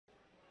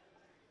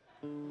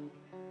It's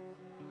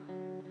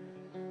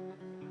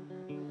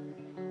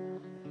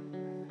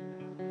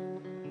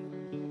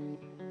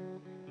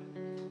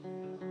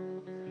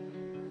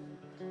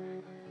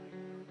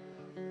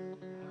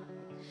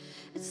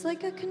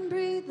like I can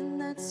breathe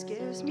and that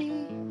scares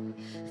me.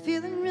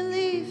 Feeling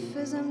relief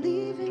as I'm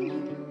leaving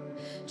you,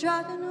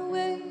 driving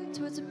away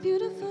towards a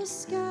beautiful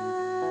sky.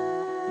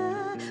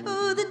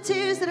 Oh, the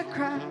tears that I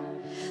cry,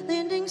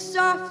 landing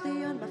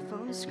softly on my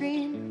phone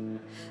screen.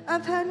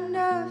 I've had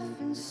enough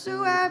and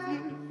so have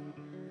you.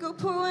 Go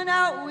pour one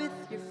out with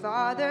your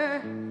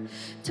father,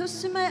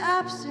 toasting my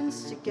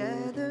absence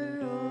together.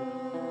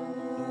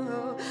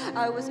 Oh,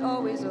 I was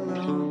always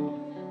alone.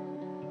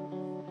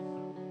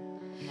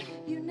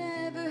 You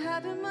never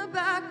having my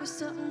back was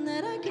something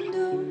that I can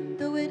do,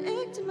 though it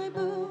ached in my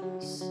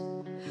bones.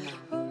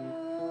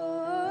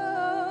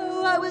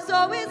 Oh, I was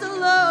always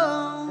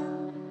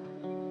alone.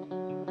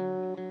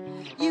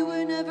 You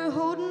were never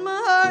holding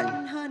my heart,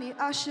 and honey,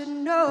 I should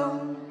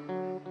know.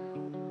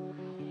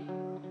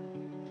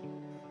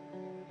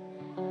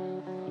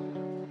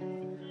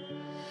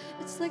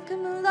 It's like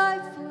I'm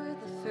alive for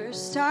the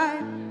first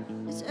time.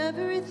 It's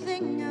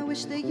everything I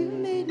wish that you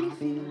made me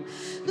feel.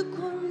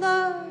 Lukewarm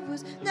love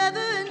was never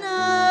enough.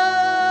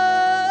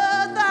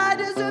 I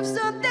deserve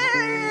something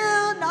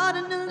real, not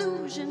an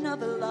illusion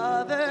of a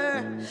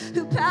lover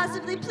who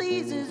passively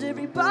pleases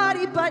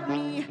everybody but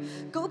me.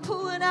 Go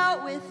pull it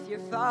out with your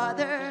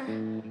father,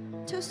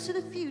 toast to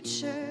the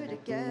future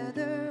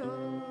together.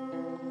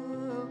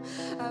 Oh,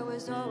 I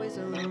was always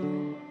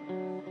alone.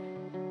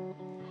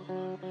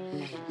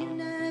 You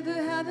never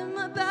having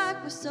my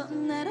back was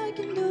something that I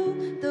can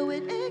do, though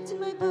it ached in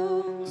my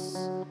bones.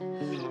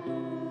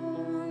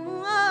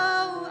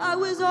 Oh, I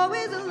was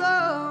always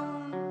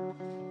alone.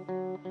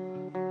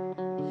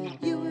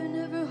 You were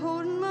never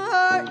holding my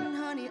heart, and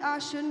honey, I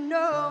should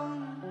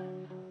know.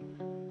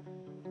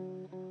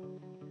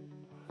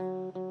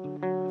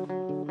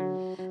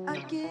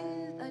 I'd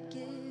give, I'd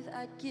give,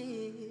 I'd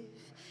give.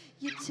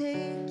 You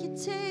take, you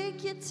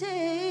take, you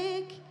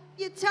take.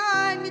 Your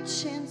time, your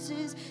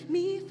chances,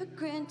 me for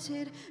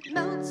granted,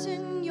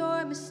 melting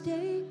your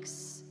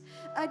mistakes.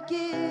 I'd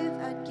give,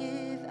 I'd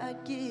give,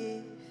 I'd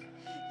give.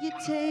 You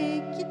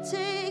take, you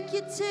take,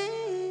 you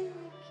take.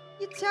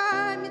 Your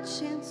time, your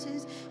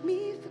chances,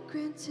 me for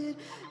granted,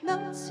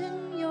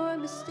 melting your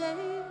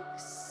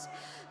mistakes,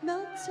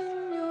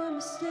 melting your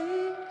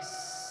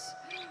mistakes.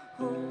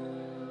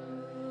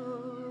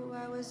 Oh,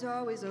 I was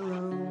always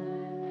alone.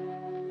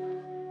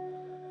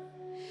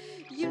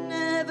 You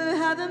never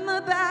having my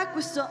back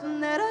was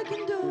something that I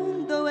can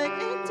do, though it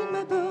ached in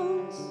my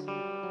bones.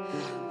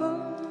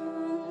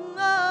 Oh,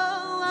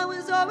 I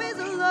was always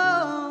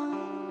alone.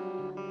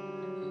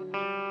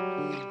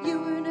 You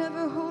were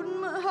never holding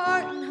my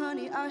heart, and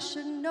honey, I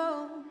should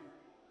know.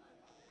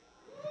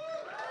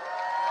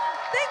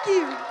 Thank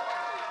you.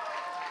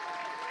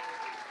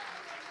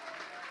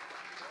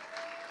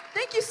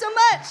 Thank you so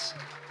much.